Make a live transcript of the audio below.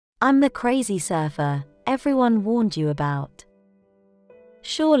I'm the crazy surfer everyone warned you about.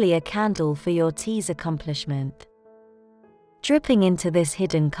 Surely a candle for your tea's accomplishment. Dripping into this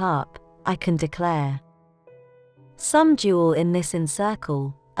hidden cup, I can declare. Some jewel in this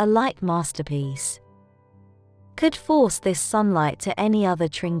encircle, a light masterpiece. Could force this sunlight to any other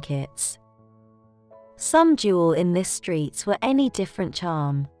trinkets. Some jewel in this streets were any different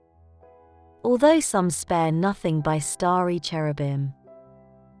charm. Although some spare nothing by starry cherubim,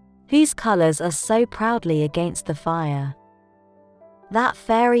 whose colors are so proudly against the fire, that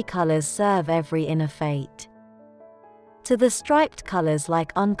fairy colors serve every inner fate. To the striped colors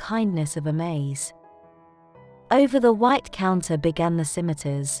like unkindness of amaze. Over the white counter began the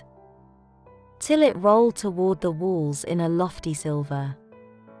scimitars, till it rolled toward the walls in a lofty silver.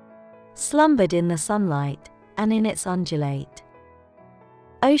 Slumbered in the sunlight, and in its undulate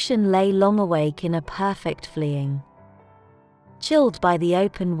ocean lay long awake in a perfect fleeing. Chilled by the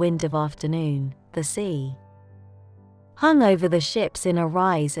open wind of afternoon, the sea hung over the ships in a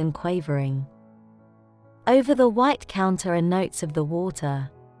rise and quavering. Over the white counter and notes of the water,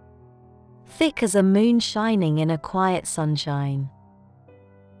 thick as a moon shining in a quiet sunshine.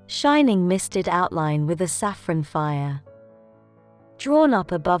 Shining misted outline with a saffron fire, drawn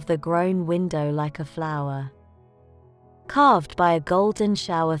up above the grown window like a flower, carved by a golden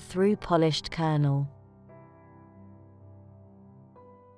shower through polished kernel.